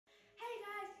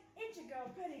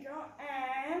Pretty girl,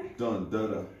 and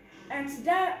DADA. And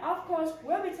today, of course,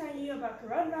 we'll be telling you about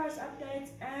coronavirus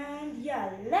updates. And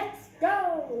yeah, let's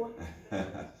go.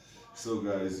 So,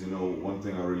 guys, one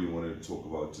thing I really wanted to talk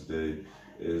about today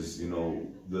is,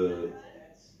 the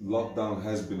lockdown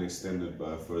has been extended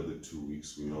by a further 2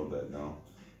 weeks. We know that now,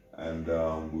 and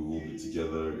we will be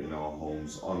together in our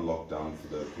homes on lockdown for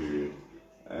that period.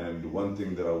 And one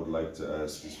thing that I would like to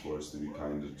ask is for us to be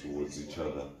kinder towards each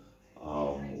other.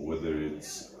 Whether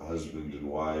it's husband and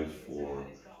wife, or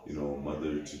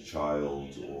mother to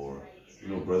child, or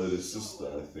brother to sister,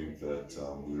 I think that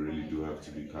we really do have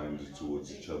to be kinder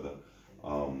towards each other.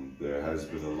 There has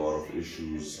been a lot of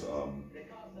issues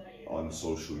on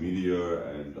social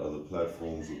media and other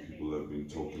platforms where people have been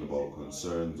talking about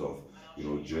concerns of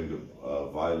gender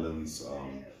violence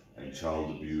and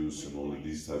child abuse and all of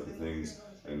these type of things.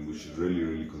 And we should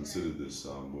really consider this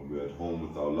when we're at home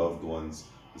with our loved ones.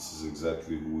 This is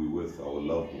exactly who we're with, our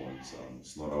loved ones.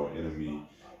 It's not our enemy.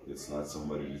 It's not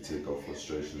somebody to take our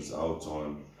frustrations out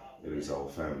on. It is our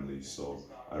family. So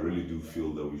I really do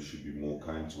feel that we should be more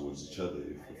kind towards each other,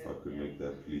 if I could make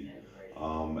that plea.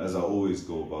 As I always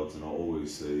go about and I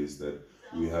always say, is that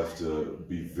we have to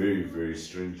be very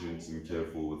stringent and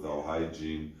careful with our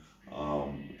hygiene.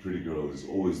 The pretty girl is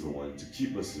always the one to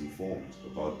keep us informed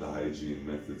about the hygiene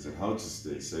methods and how to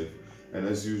stay safe. And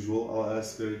as usual, I'll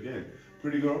ask her again.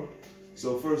 Pretty girl,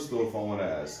 so first off, I want to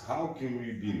ask, how can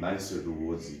we be nicer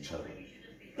towards each other?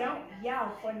 Don't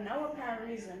yell for no apparent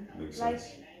reason. Makes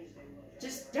sense.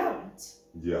 Just don't.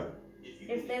 Yeah.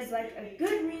 If there's a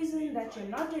good reason that you're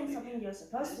not doing something you're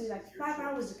supposed to do 5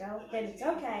 hours ago, then it's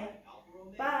okay.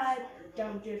 But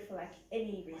don't do it for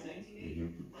any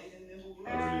reason.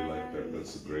 I really like that.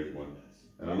 That's a great one.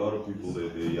 And a lot of people, they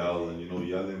yell, and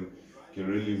yelling can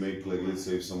really make, let's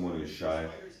say if someone is shy,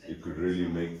 it could really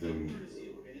make them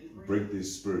break their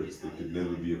spirits. They could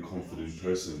never be a confident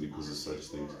person because of such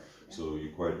things. So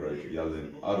you're quite right.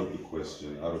 Yelling, out of the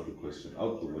question, out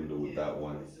the window with that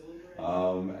one.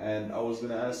 And I was going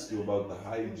to ask you about the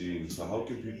hygiene. So how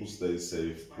can people stay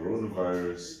safe?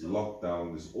 Coronavirus,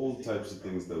 lockdown, there's all types of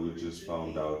things that we just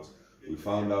found out. We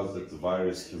found out that the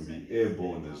virus can be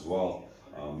airborne as well,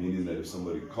 meaning that if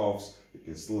somebody coughs, it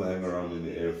can still hang around in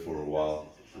the air for a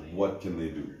while. What can they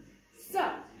do?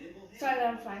 So, sorry that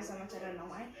I'm flying so much, I don't know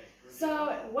why.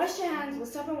 So, wash your hands with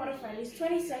soap and water for at least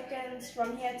 20 seconds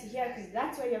from here to here, because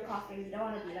that's where you're coughing. You don't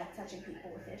want to be touching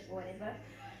people with it or whatever.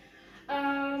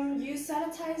 Use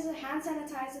sanitizer, hand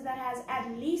sanitizer that has at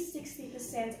least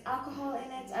 60% alcohol in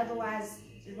it, otherwise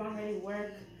it won't really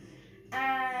work.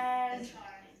 And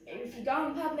if you go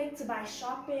in public to buy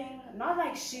shopping,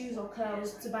 not shoes or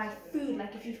clothes, to buy food,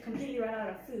 if you've completely run out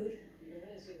of food,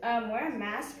 wear a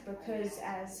mask because,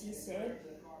 as he said,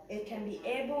 it can be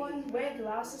airborne. Wear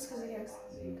glasses because it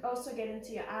can also get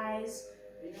into your eyes.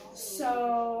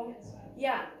 So,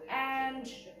 yeah,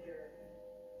 and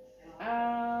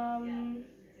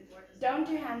don't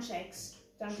do handshakes.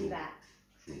 Don't do that.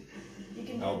 You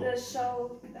can do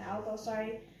the elbow,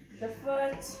 the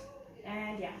foot,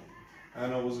 and yeah.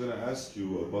 And I was going to ask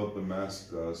you about the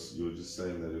mask. You were just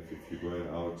saying that if you're going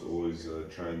out, always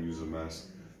try and use a mask.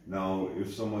 Now,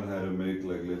 if someone had to make,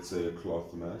 let's say, a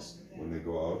cloth mask when they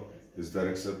go out, is that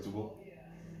acceptable?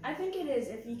 I think it is.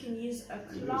 If you can use a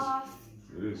cloth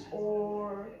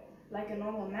or a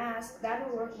normal mask, that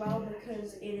will work well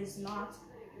because it is not,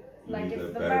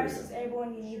 if the virus is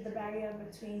airborne, you need the barrier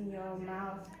between your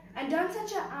mouth. And don't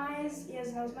touch your eyes,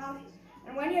 ears, nose, mouth.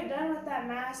 And when you're done with that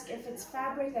mask, if it's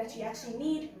fabric that you actually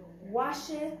need, wash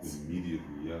it.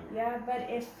 Immediately, yeah. Yeah, but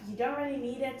if you don't really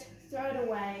need it, throw it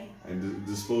away. And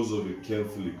dispose of it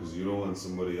carefully, because you don't want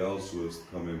somebody else who has to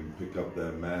come and pick up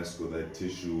that mask or that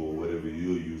tissue or whatever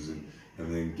you're using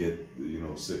and then get,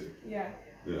 sick. Yeah.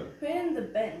 Yeah. Put it in the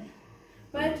bin.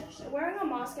 But 100%. Wearing a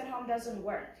mask at home doesn't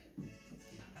work.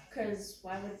 Because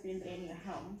why would it be in your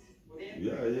home?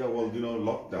 Yeah, well,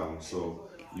 lockdown, so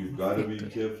you've got to be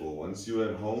careful. Once you're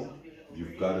at home,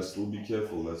 you've got to still be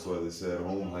careful. That's why they say at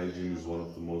home hygiene is one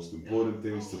of the most important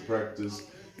things to practice.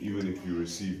 Even if you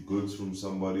receive goods from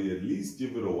somebody, at least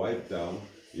give it a wipe down.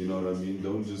 You know what I mean?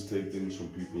 Don't just take things from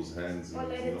people's hands. Or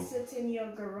let it sit in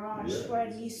your garage for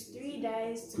at least 3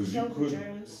 days to kill the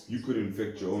germs. You could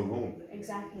infect your own home.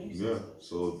 Exactly. Yeah,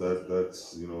 so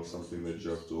that's something that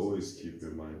you have to always keep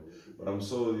in mind. But I'm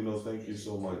so thank you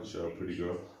so much, pretty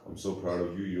girl. I'm so proud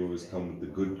of you. You always come with the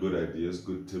good ideas,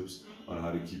 good tips on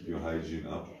how to keep your hygiene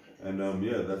up. And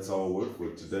yeah, that's our word for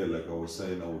it today. Like I was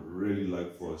saying, I would really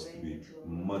like for us to be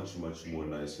much more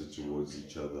nicer towards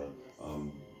each other.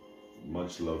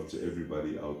 Much love to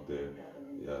everybody out there.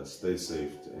 yeah, stay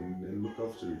safe and look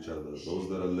after each other. Those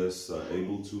that are less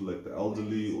able to, like the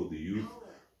elderly or the youth,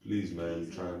 please, man,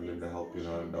 try and lend a helping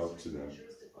hand out to them.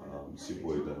 It's your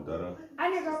boy DADA.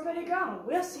 And your girl, pretty girl.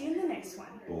 We'll see you in the next one.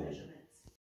 Boom.